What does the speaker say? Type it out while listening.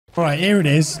All right, here it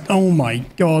is. Oh my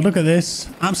God, look at this.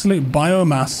 Absolute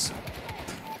biomass.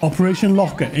 Operation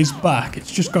Locker is back. It's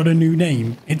just got a new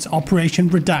name. It's Operation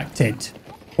Redacted.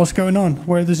 What's going on?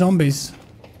 Where are the zombies?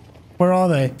 Where are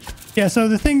they? Yeah, so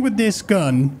the thing with this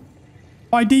gun,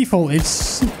 by default,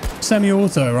 it's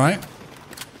semi-auto, right?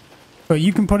 But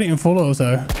you can put it in full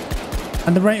auto.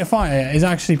 And the rate of fire is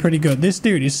actually pretty good. This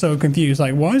dude is so confused.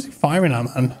 Like, why is he firing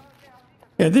at, man?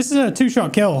 Yeah, this is a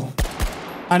 2-shot kill.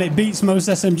 And it beats most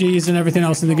SMGs and everything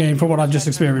else in the game for what I've just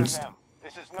experienced.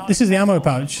 This is the ammo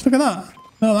pouch. Look at that.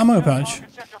 Little ammo pouch.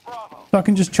 So I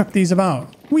can just chuck these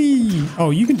about. Whee!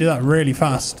 Oh, you can do that really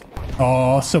fast.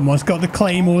 Oh, someone's got the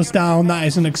claymores down. That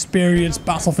is an experienced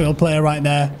Battlefield player right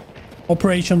there.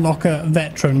 Operation Locker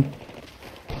veteran.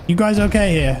 You guys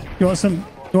okay here? You want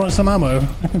some ammo?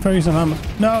 I can throw you some ammo.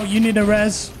 No, you need a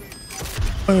res.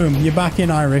 Boom, you're back in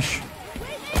Irish.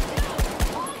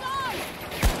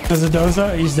 There's a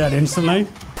dozer. He's dead instantly.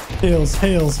 Heals,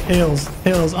 heals, heals,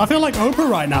 heals. I feel like Oprah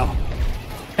right now.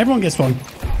 Everyone gets one.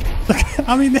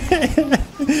 I mean,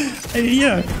 you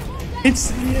know,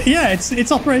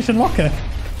 it's Operation Locker.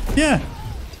 Yeah.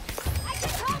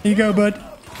 Here you go, bud.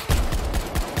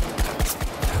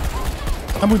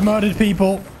 And we've murdered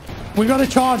people. We got to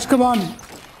charge. Come on.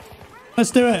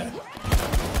 Let's do it.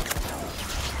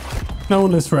 No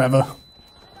one lives forever.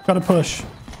 Got to push.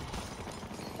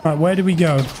 Right, where do we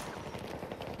go?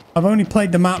 I've only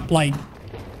played the map like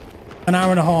an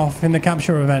hour and a half in the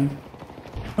capture event.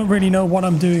 Don't really know what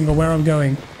I'm doing or where I'm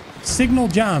going. Signal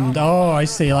jammed. Oh, I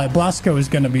see. Like Blasco is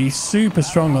going to be super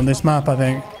strong on this map, I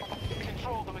think.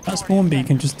 That spawn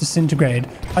beacon just disintegrated.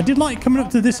 I did like coming up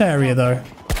to this area though.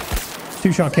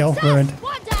 2-shot kill, ruined.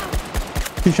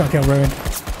 2-shot kill, ruined.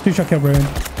 2-shot kill, ruined.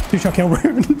 2-shot kill,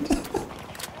 ruined.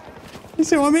 You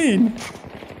see what I mean?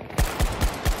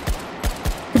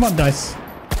 Come on, dice.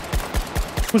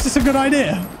 Was this a good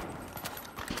idea?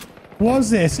 Was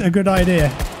this a good idea?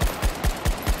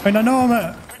 I mean, I know I'm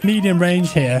at medium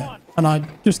range here, and I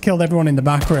just killed everyone in the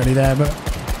back really there, but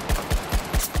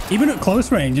even at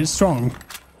close range, it's strong.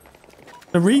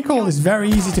 The recoil is very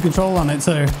easy to control on it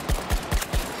too.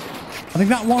 I think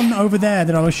that one over there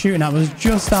that I was shooting at was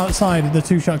just outside of the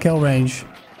 2-shot kill range.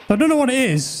 So I don't know what it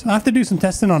is. I have to do some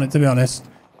testing on it, to be honest.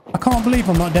 I can't believe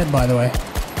I'm not dead, by the way.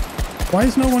 Why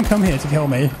has no one come here to kill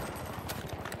me?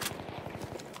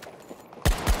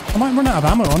 I might run out of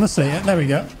ammo, honestly. There we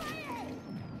go.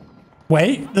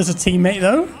 Wait, there's a teammate,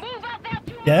 though.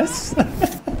 Yes.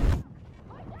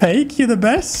 Fake, you're the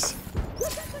best.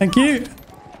 Thank you.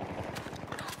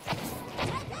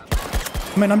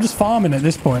 I mean, I'm just farming at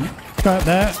this point. Go up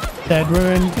there. Dead,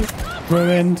 ruined.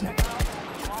 Ruined.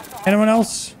 Anyone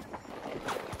else?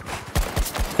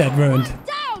 Dead, ruined.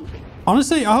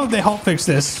 Honestly, I hope they hotfix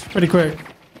this pretty quick.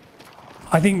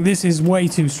 I think this is way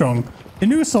too strong. The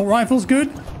new assault rifle's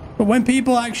good, but when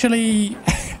people actually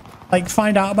like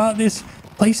find out about this,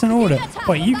 place an order.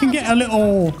 Wait, you can get a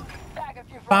little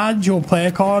badge or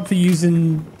player card for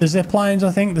using the zip lines,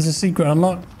 I think. There's a secret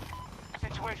unlock.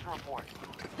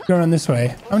 Go around this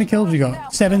way. How many kills have you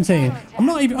got? 17. I'm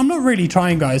not really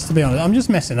trying, guys, to be honest. I'm just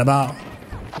messing about.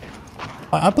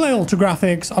 I play ultra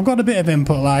graphics. I've got a bit of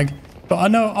input lag, but I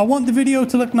know I want the video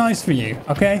to look nice for you,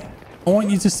 okay? I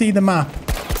want you to see the map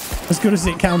as good as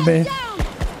it can be.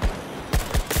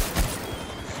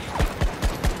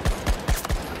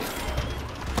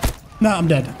 No, I'm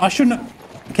dead. I shouldn't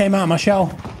have came out of my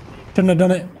shell. Shouldn't have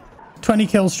done it. 20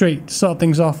 kill streak to start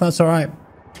things off. That's all right.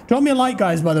 Drop me a like,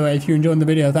 guys, by the way, if you're enjoying the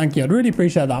video. Thank you. I'd really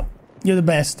appreciate that. You're the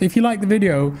best. If you like the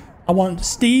video, I want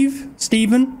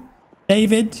Stephen,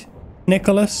 David,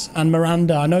 Nicholas, and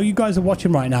Miranda. I know you guys are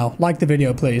watching right now. Like the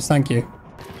video, please. Thank you.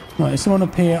 Right, there's someone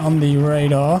up here on the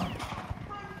radar.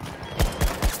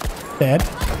 Dead.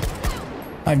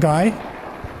 That guy.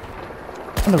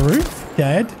 On the roof.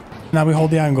 Dead. Now we hold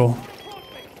the angle.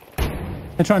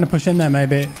 They're trying to push in there,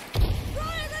 maybe.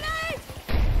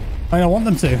 I mean, I want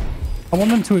them to. I want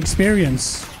them to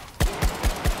experience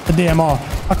the DMR.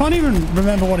 I can't even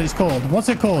remember what it's called. What's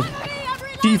it called?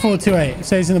 G428. It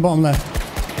says in the bottom left.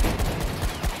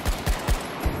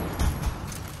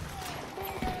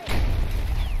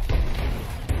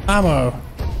 Ammo.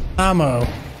 Ammo.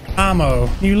 Ammo.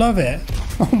 You love it.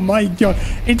 Oh my god.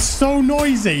 It's so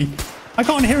noisy. I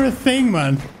can't hear a thing,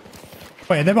 man.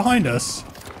 Wait, they're behind us.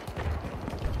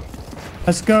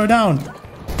 Let's go down.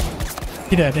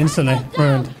 He dead instantly.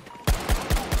 Ruined.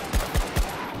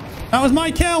 That was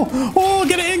my kill. Oh,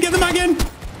 get it in. Get the mag in.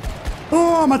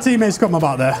 Oh, my teammates got my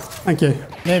back there. Thank you.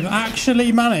 They've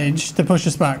actually managed to push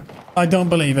us back. I don't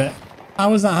believe it.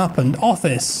 How has that happened?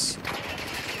 Office.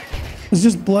 There's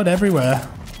just blood everywhere.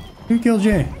 Who killed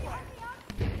you?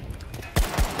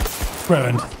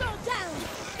 Ruined.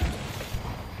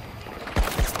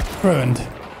 Ruined.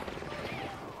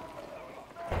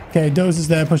 Okay, Dozer's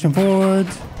there pushing forward.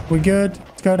 We good?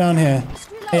 Let's go down here.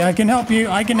 Hey, I can help you.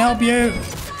 I can help you.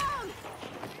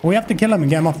 We have to kill him and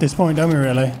get him off this point, don't we,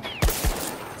 really?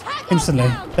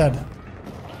 Instantly. Dead.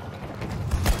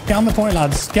 Get on the point,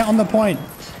 lads. Get on the point.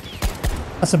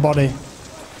 That's a body.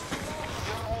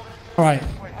 Alright.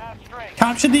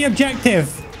 Capture the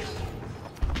objective.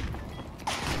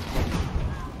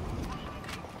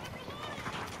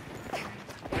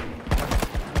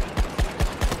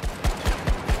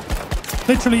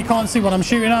 Literally, you can't see what I'm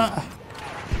shooting at.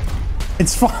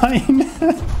 It's fine.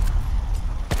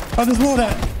 Oh, there's more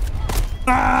there.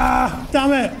 Ah,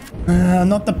 damn it.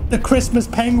 Not the Christmas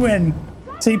penguin.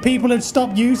 See, people have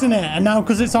stopped using it, and now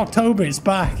because it's October, it's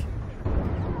back.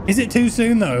 Is it too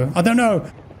soon, though? I don't know.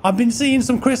 I've been seeing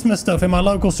some Christmas stuff in my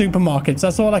local supermarkets.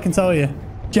 That's all I can tell you.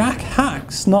 Jack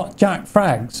Hacks, not Jack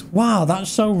Frags. Wow,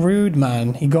 that's so rude,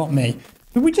 man. He got me.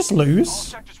 Did we just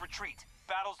lose?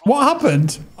 What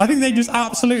happened? I think they just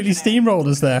absolutely steamrolled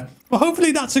us there. Well,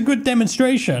 hopefully that's a good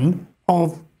demonstration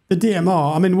of the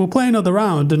DMR. I mean, we'll play another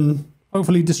round and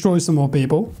hopefully destroy some more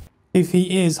people. If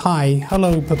he is, hi.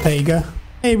 Hello, Papega.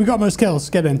 Hey, we got most kills.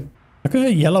 Get in. Look at her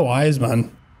yellow eyes,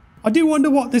 man. I do wonder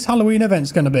what this Halloween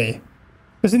event's going to be.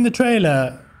 Because in the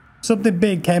trailer, something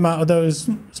big came out of those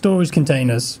storage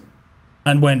containers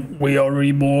and went, "We are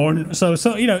reborn." So,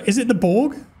 you know, is it the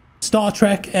Borg? Star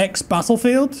Trek X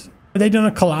Battlefield? Are they doing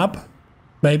a collab?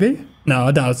 Maybe? No,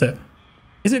 I doubt it.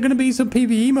 Is it going to be some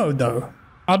PvE mode, though?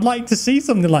 I'd like to see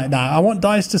something like that. I want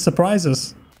DICE to surprise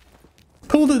us.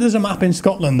 Cool that there's a map in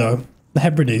Scotland, though. The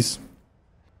Hebrides.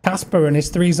 Casper and his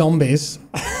 3 zombies.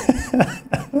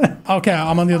 Okay,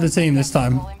 I'm on the other team this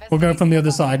time. We'll go from the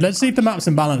other side. Let's see if the map's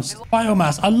imbalanced.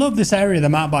 Biomass. I love this area of the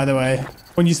map, by the way.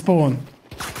 When you spawn.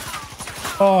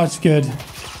 Oh, it's good.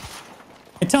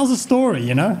 It tells a story,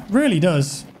 you know? It really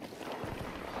does.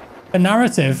 A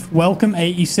narrative. Welcome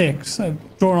 86.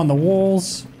 Drawn on the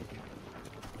walls.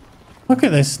 Look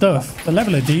at this stuff. The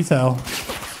level of detail.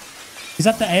 Is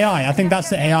that the AI? I think that's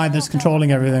the AI that's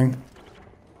controlling everything.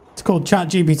 It's called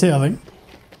ChatGPT, I think.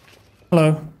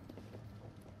 Hello.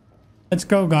 Let's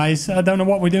go, guys. I don't know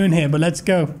what we're doing here, but let's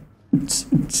go.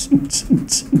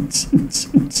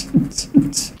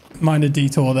 Mind a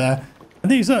detour there. And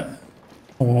these are...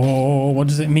 Oh, what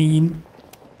does it mean?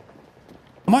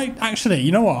 I might actually,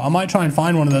 you know what? I might try and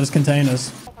find one of those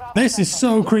containers. This is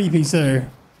so creepy too.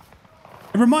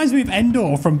 It reminds me of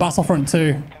Endor from Battlefront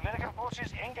 2.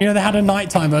 You know, they had a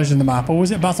nighttime version of the map, or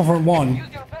was it Battlefront 1?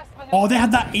 Oh, they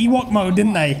had that Ewok mode,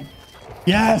 didn't they?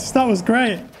 Yes, that was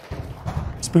great.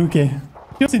 Spooky.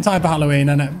 Just in time for Halloween,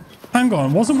 isn't it? Hang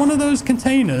on, wasn't one of those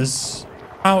containers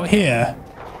out here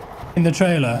in the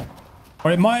trailer?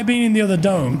 Or it might have been in the other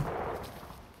dome.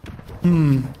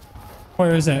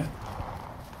 Where is it?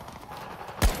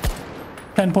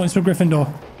 10 points for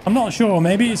Gryffindor. I'm not sure.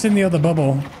 Maybe it's in the other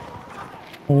bubble.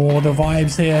 Oh, the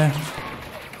vibes here.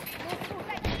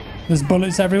 There's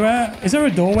bullets everywhere. Is there a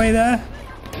doorway there?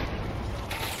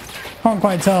 Can't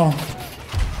quite tell.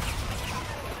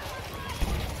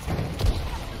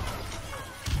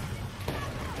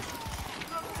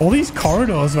 All these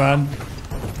corridors, man.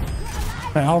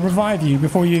 Right, I'll revive you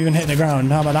before you even hit the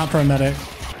ground. How about that for a medic?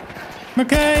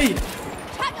 Okay.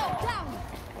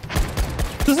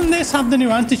 Doesn't this have the new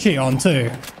anti-cheat on too?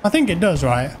 I think it does,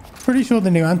 right? Pretty sure the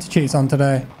new anti-cheat's on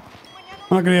today. I'm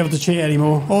not going to be able to cheat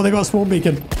anymore. Oh, they got a spawn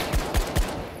beacon.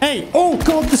 Hey! Oh,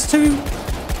 God, there's 2.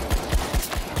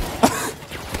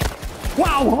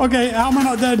 Wow! Okay, how am I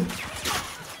not dead?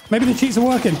 Maybe the cheats are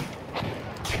working.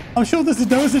 I'm sure there's a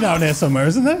dozer down here somewhere,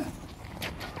 isn't there?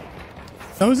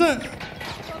 Dozer?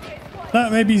 No,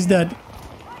 maybe he's dead.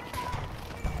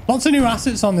 Lots of new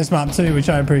assets on this map too, which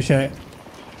I appreciate.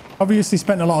 Obviously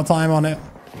spent a lot of time on it.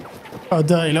 Got a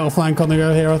dirty little flank on the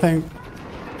go here, I think.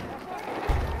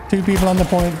 2 people on the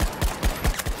point.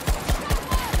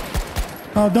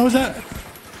 Oh, dozer.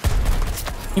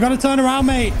 You gotta turn around,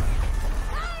 mate.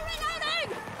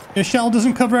 Your shell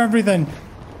doesn't cover everything.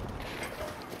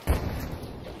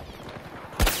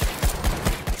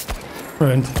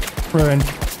 Ruined. Ruined.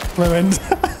 Ruined.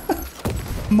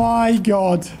 My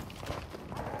God.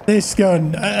 This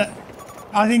gun.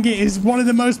 I think it is one of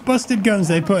the most busted guns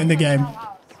they put in the game.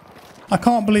 I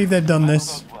can't believe they've done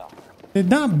this. Did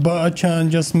that butter churn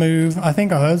just move? I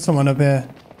think I heard someone up here.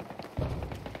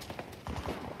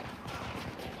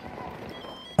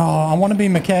 Oh, I want to be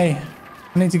McKay.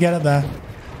 I need to get up there.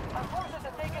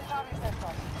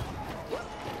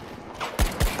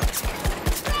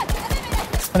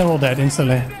 And they're all dead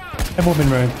instantly. They've all been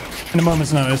ruined in a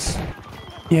moment's notice.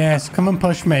 Yes, come and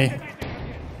push me.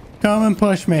 Come and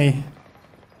push me.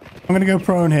 I'm going to go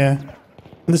prone here.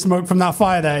 And the smoke from that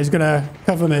fire there is going to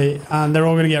cover me, and they're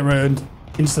all going to get ruined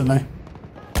instantly.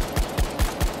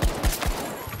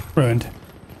 Ruined.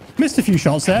 Missed a few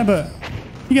shots there, but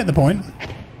you get the point.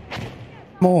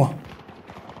 More.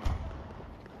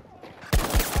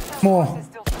 More.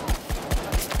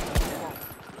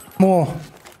 More.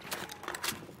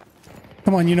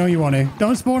 Come on, you know you want to.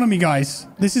 Don't spawn on me, guys.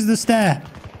 This is the stair.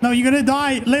 No, you're going to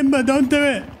die. Limber, don't do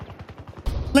it.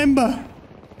 Limber.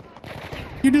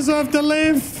 You deserve to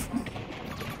live.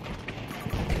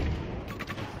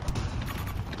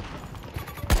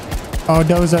 Oh,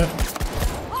 Dozer.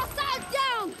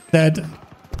 Dead.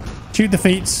 Shoot the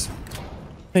feet.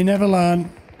 They never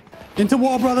learn. Into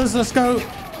war, brothers. Let's go.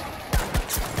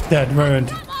 Dead.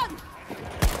 Ruined.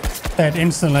 Dead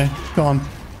instantly. Gone.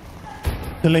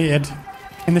 Deleted.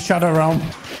 In the shadow realm.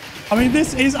 I mean,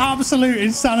 this is absolute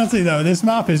insanity, though. This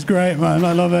map is great, man.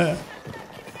 I love it.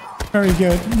 Very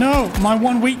good. No, my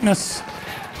one weakness.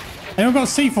 Anyone got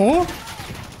C4?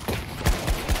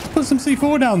 Put some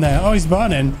C4 down there. Oh, he's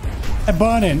burning. They're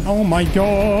burning. Oh my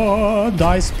god.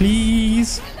 Dice,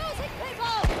 please.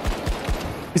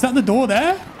 Is that the door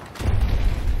there?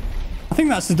 I think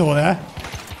that's the door there.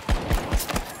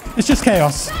 It's just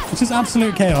chaos. It's just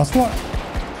absolute chaos. What?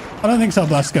 I don't think so.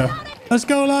 Let's go. Let's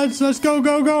go, lads. Let's go,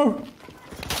 go, go.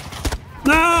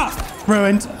 Ah!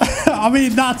 Ruined. I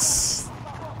mean, that's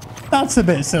a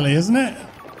bit silly, isn't it?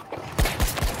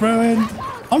 Ruined.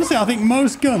 Honestly, I think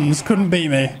most guns couldn't beat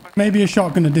me. Maybe a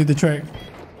shotgun to do the trick.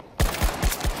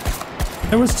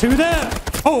 There was 2 there.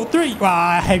 Oh, 3.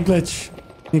 Ah, head glitch.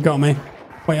 You got me.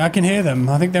 Wait, I can hear them.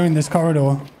 I think they're in this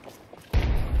corridor.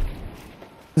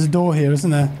 There's a door here,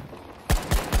 isn't there?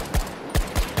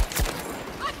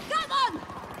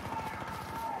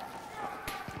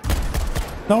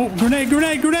 No, grenade,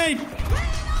 grenade, grenade!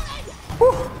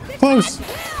 Woo, close.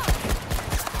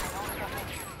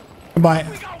 Goodbye.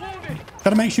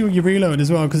 Gotta make sure you reload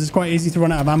as well, because it's quite easy to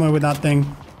run out of ammo with that thing.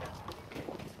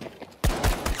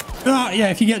 Ah, yeah,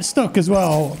 if you get stuck as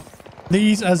well,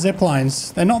 these are zip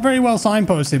lines. They're not very well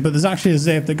signposted, but there's actually a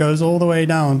zip that goes all the way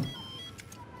down.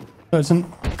 So it's a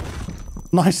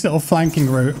nice little flanking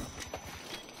route.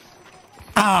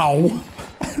 Ow!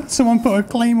 Someone put a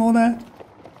claymore there.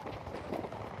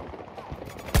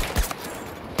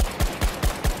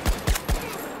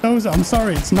 I'm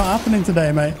sorry, it's not happening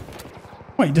today, mate.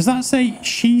 Wait, does that say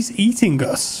she's eating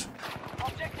us?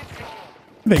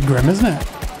 A bit grim, isn't it?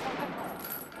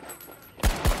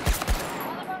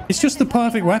 It's just the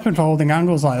perfect weapon for holding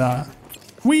angles like that.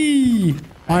 Whee!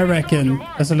 I reckon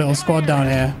there's a little squad down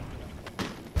here.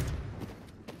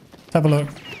 Let's have a look.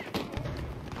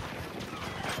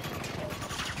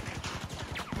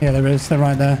 Yeah, there is. They're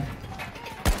right there.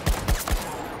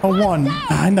 Oh, one.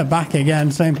 Ah, in the back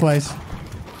again. Same place.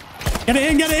 Get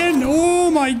it in, get it in. Oh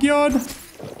my god.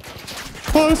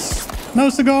 Close.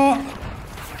 No cigar.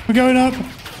 We're going up.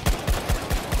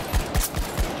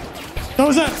 That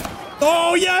was it.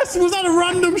 Oh yes. Was that a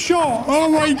random shot? Oh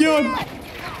my god.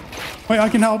 Wait, I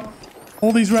can help.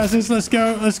 All these reses. Let's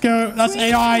go. Let's go. That's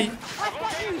AI.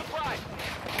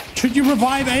 Should you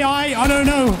revive AI? I don't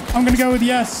know. I'm going to go with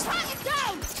yes.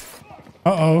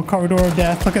 Uh-oh. Corridor of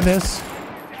death. Look at this.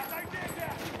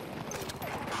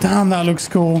 Damn, that looks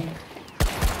cool.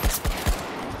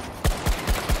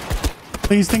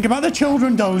 Please think about the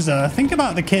children, Dozer. Think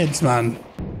about the kids, man.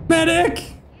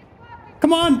 Medic!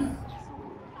 Come on!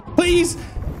 Please!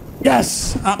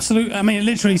 Yes! Absolute. I mean, it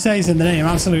literally says in the name,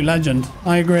 absolute legend.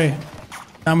 I agree.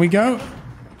 And we go.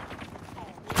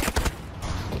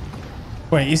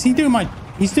 Wait, is he doing my...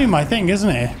 He's doing my thing,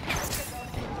 isn't he?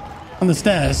 On the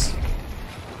stairs.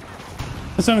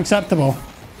 That's unacceptable.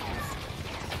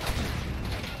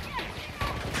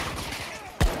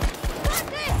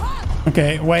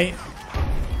 Okay, wait.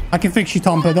 I can fix you,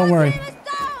 Tompa. Don't worry.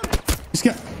 Just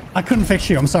get... I couldn't fix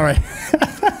you. I'm sorry.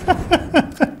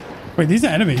 Wait, these are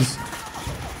enemies.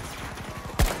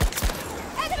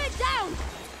 Enemy down.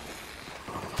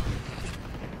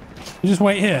 You just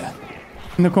wait here.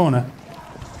 In the corner.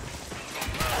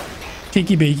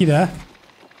 Cheeky beaky there.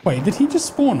 Wait, did he just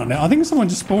spawn on it? I think someone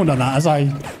just spawned on that as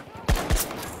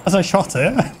I shot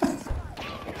it.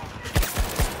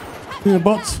 In the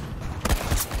butts.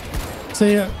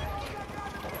 See ya.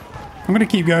 I'm gonna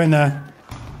keep going there.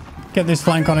 Get this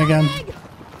flank on again.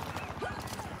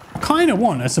 I kind of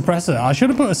want a suppressor. I should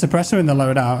have put a suppressor in the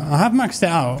loadout. I have maxed it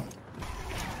out.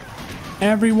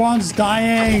 Everyone's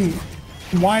dying.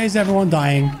 Why is everyone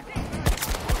dying?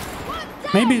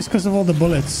 Maybe it's because of all the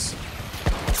bullets.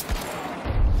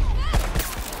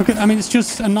 Look at, I mean, it's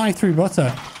just a knife through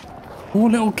butter. Oh,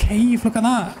 little cave. Look at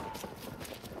that.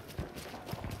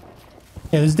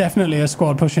 Yeah, there's definitely a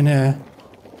squad pushing here.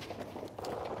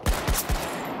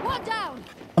 One down.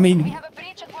 I mean,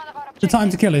 the time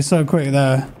to kill is so quick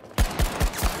there.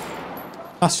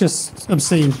 That's just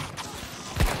obscene.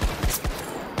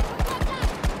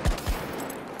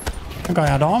 That guy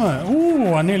had armor.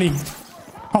 Ooh, I nearly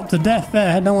popped to death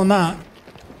there. Don't want that.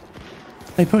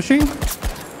 They pushing?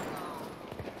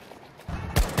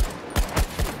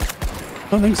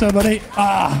 Don't think so, buddy.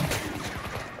 Ah!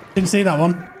 Didn't see that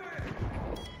one.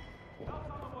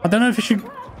 I don't know if you should...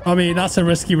 I mean, that's a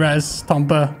risky res,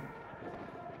 Tomper.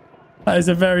 That is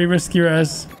a very risky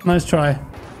res. Nice try.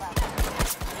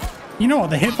 You know what?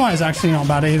 The hipfire is actually not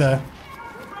bad either.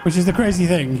 Which is the crazy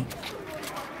thing.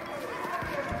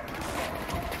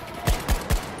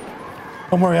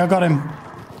 Don't worry, I got him.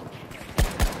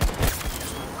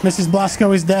 Mrs.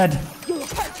 Blasco is dead.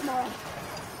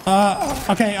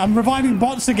 Okay, I'm reviving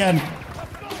bots again.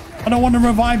 I don't want to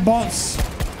revive bots.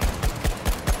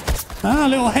 Ah, a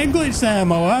little head glitch there,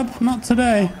 Moab. Not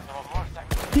today.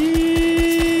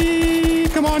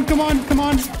 Eeeeee. Come on, come on, come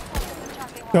on.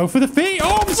 Go for the feet.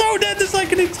 Oh, I'm so dead. There's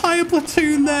like an entire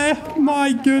platoon there.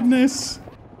 My goodness.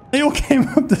 They all came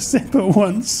up the zip at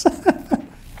once.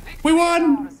 We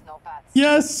won.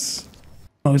 Yes.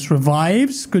 Most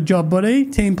revives. Good job, buddy.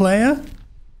 Team player.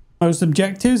 Most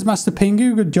objectives. Master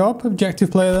Pingu. Good job.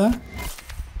 Objective player there.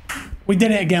 We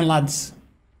did it again, lads.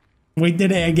 We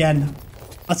did it again.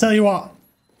 I'll tell you what.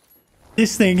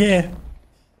 This thing here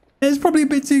is probably a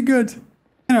bit too good.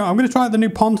 You know, I'm going to try out the new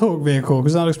Ponthawk vehicle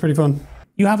because that looks pretty fun.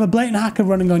 You have a blatant hacker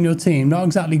running on your team. Not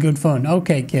exactly good fun.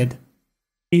 Okay, kid.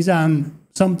 He's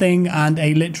something and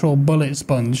a literal bullet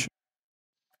sponge.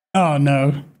 Oh,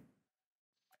 no.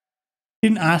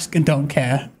 Didn't ask and don't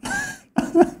care.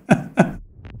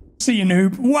 See you,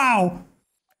 noob. Wow.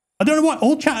 I don't know what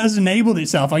all chat has enabled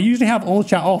itself. I usually have all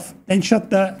chat off. Then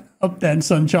shut that up then,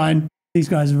 sunshine. These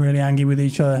guys are really angry with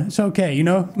each other. It's okay, you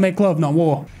know? Make love, not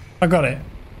war. I got it.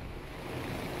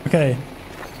 Okay.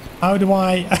 How do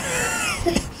I...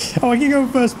 Oh, I can go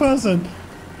first person.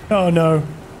 Oh, no.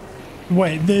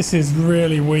 Wait, this is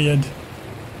really weird.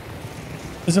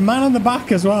 There's a man on the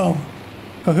back as well.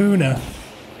 Kahuna.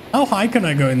 How high can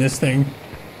I go in this thing?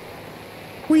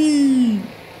 Whee!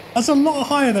 That's a lot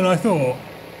higher than I thought.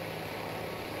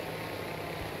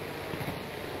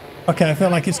 Okay, I feel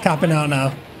like it's capping out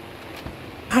now.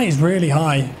 That is really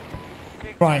high.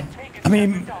 Right. I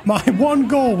mean, my one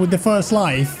goal with the first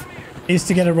life is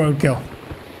to get a roadkill.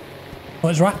 Well,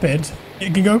 it's rapid.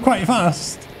 It can go quite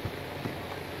fast.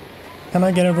 Can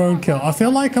I get a roadkill? I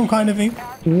feel like I'm kind of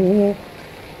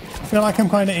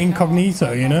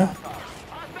incognito, you know?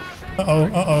 Uh-oh,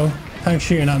 uh-oh. Tank's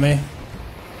shooting at me.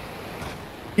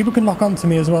 People can lock onto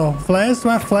me as well. Flares? Do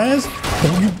I have flares?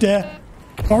 Don't you dare.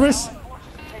 Boris?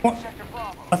 What?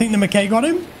 I think the McKay got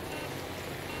him.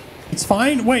 It's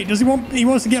fine. Wait, does he want... He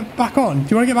wants to get back on. Do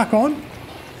you want to get back on?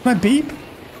 Can I beep?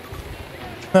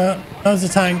 That was a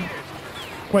tank.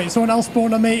 Wait, someone else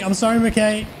spawned on me. I'm sorry,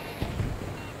 McKay.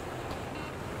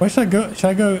 Where should I go? Should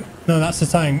I go? No, that's the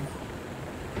tank.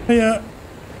 Yeah.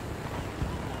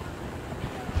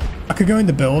 I could go in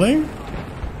the building.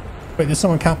 Wait, there's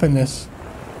someone capping this.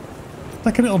 It's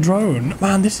like a little drone.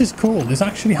 Man, this is cool. This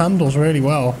actually handles really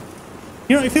well.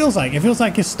 You know what it feels like? It feels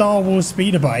like a Star Wars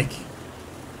speeder bike.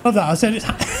 Love that. I said it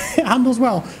handles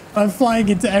well. I'm flying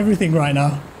into everything right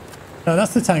now. No,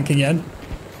 that's the tank again.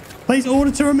 Place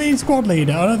order to remain squad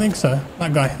leader. I don't think so.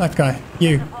 That guy.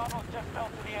 You.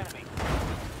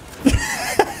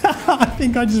 I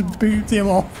think I just booped him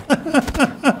off.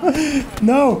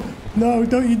 No,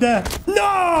 don't you dare.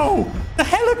 No! The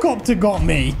helicopter got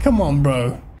me. Come on,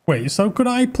 bro. Wait, so could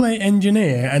I play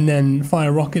engineer and then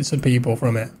fire rockets at people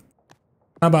from it?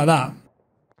 How about that?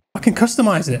 I can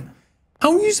customize it.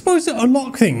 How are you supposed to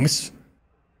unlock things?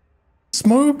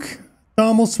 Smoke,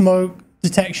 thermal smoke,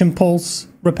 detection pulse,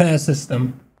 repair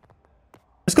system.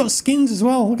 It's got skins as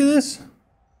well. Look at this.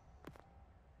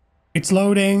 It's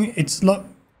loading.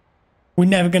 We're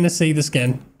never going to see the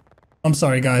skin. I'm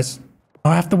sorry, guys.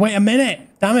 I have to wait a minute.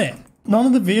 Damn it. None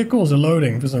of the vehicles are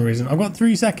loading for some reason. I've got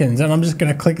 3 seconds and I'm just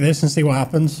going to click this and see what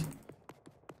happens.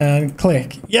 And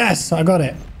click. Yes, I got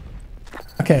it.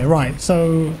 Okay, right.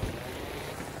 So,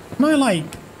 can I like...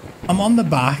 I'm on the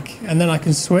back and then I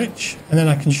can switch and then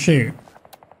I can shoot.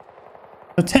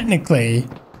 So technically,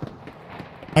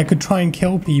 I could try and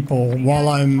kill people while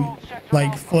I'm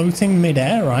like floating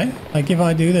mid-air, right? Like if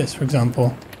I do this, for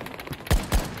example.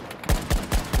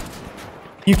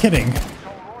 You kidding?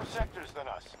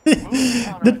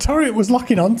 The turret was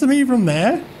locking onto me from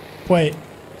there. Wait.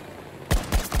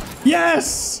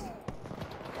 Yes!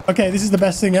 Okay, this is the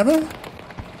best thing ever.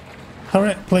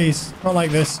 Turret, please. Not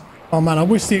like this. Oh man, I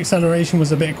wish the acceleration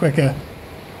was a bit quicker.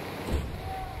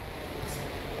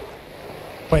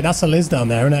 Wait, that's a Liz down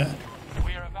there, isn't it?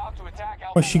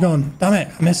 Where's she gone? Damn it,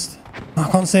 I missed. Oh,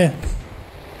 I can't see her.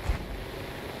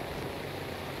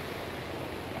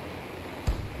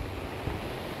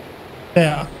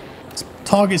 There.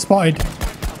 Target spotted.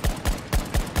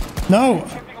 No.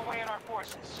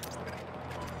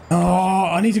 Oh,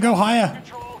 I need to go higher.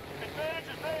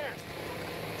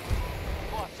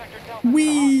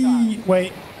 Wee.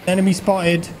 Wait, enemy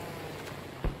spotted.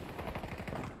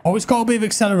 Oh, it's got a bit of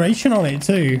acceleration on it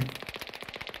too.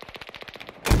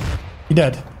 You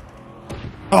dead?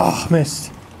 Oh,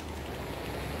 missed.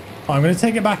 Oh, I'm going to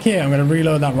take it back here. I'm going to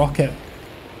reload that rocket.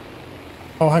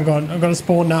 Oh, hang on. I've got to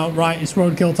spawn now. Right, it's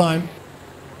roadkill time.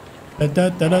 Oh,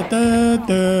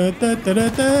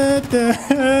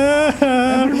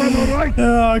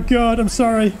 God, I'm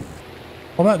sorry.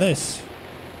 What about this?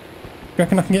 You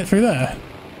reckon I can get through there?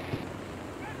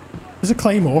 There's a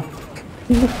claymore.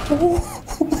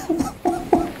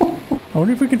 I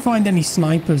wonder if we can find any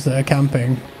snipers that are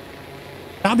camping.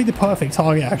 That'd be the perfect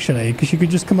target, actually, because you could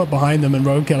just come up behind them and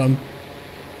roadkill them.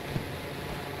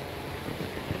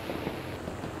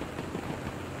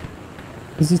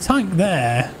 There's a tank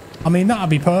there. I mean, that'd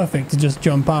be perfect to just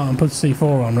jump out and put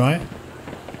C4 on, right?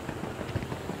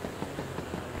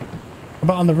 What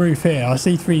about on the roof here? I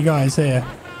see 3 guys here.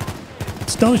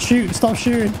 Don't shoot. Stop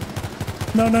shooting.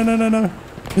 No, no, no, no, no.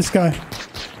 This guy.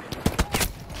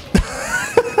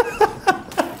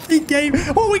 He gave...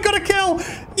 Oh, we got a kill!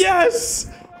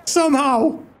 Yes!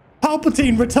 Somehow,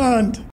 Palpatine returned.